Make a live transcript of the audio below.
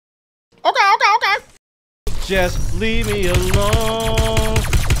Okay. Just leave me alone.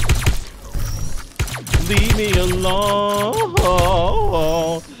 Leave me alone.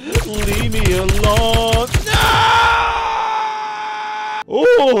 Leave me alone. No!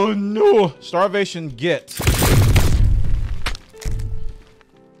 Oh no! Starvation get.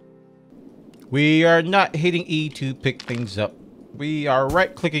 We are not hitting E to pick things up. We are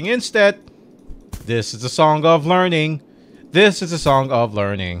right-clicking instead. This is a song of learning. This is a song of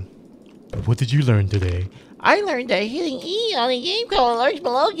learning. What did you learn today? I learned that hitting E on a game called Alerts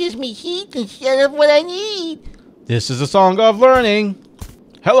Below gives me heat instead of what I need. This is a song of learning.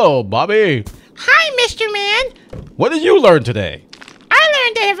 Hello, Bobby. Hi, Mr. Man. What did you learn today? I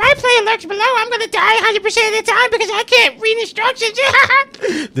learned that if I play Alerts Below, I'm going to die 100% of the time because I can't read instructions.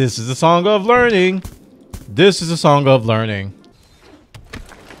 This is a song of learning. This is a song of learning.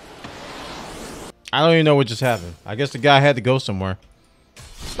 I don't even know what just happened. I guess the guy had to go somewhere.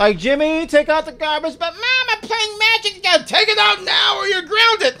 Like, Jimmy, take out the garbage. But, Mom, I'm playing Magic. You gotta take it out now or you're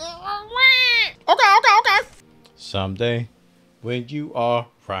grounded. Okay. Someday, when you are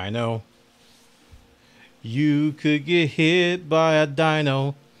Rhino, you could get hit by a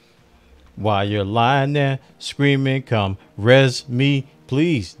dino while you're lying there screaming, come res me,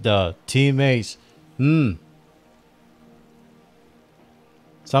 please, the teammates.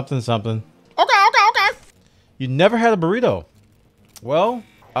 Something. Okay. You never had a burrito. Well,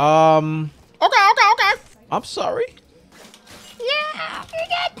 Okay. I'm sorry. Yeah.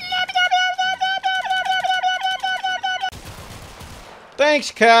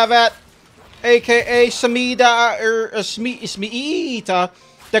 Thanks, Kavat, aka Samida Smeeta,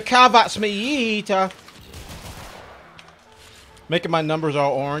 the Kavat Smeeta. Making my numbers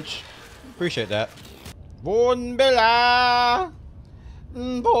all orange. Appreciate that. Bon Bella,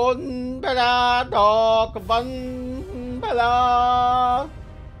 dog, Bon Bella,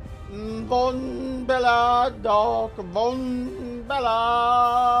 dog,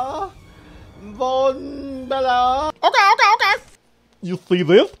 Bon Bella. Okay. You see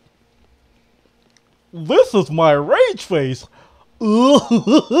this? This is my rage face. Good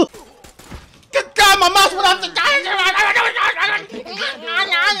God, my mouse went off the.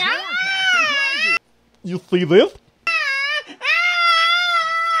 You see this?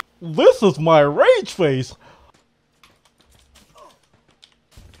 This is my rage face.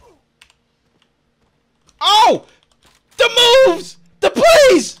 Oh! The moves! The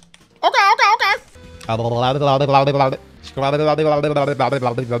plays! Okay.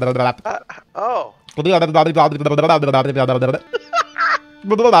 Oh.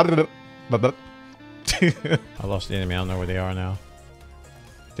 I lost the enemy. I don't know where they are now.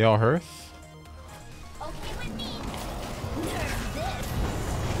 They all Hearth?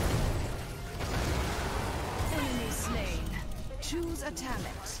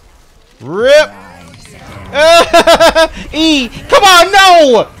 Rip! E! Come on,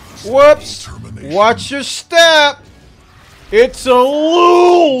 no! Whoops! Watch your step! It's a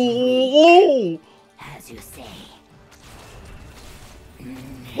loo! As you say.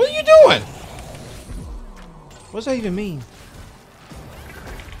 What are you doing? What does that even mean?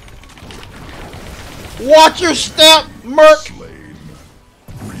 Watch your step, Merc!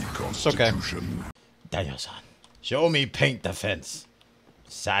 It's okay. Dayo-san, show me paint the fence.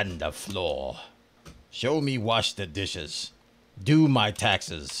 Sand the floor. Show me wash the dishes. Do my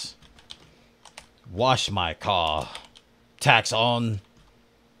taxes. Wash my car. Tax on.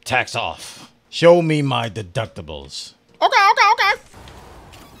 Tax off. Show me my deductibles. Okay.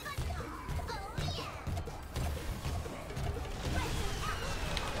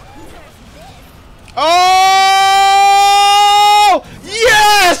 Oh!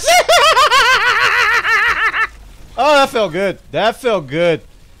 Yes! Oh, that felt good. That felt good.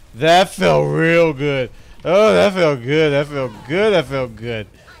 That felt real good. Oh, that felt good. That felt good. That felt good.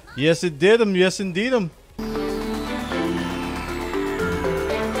 Yes, it did him. Yes, indeed him.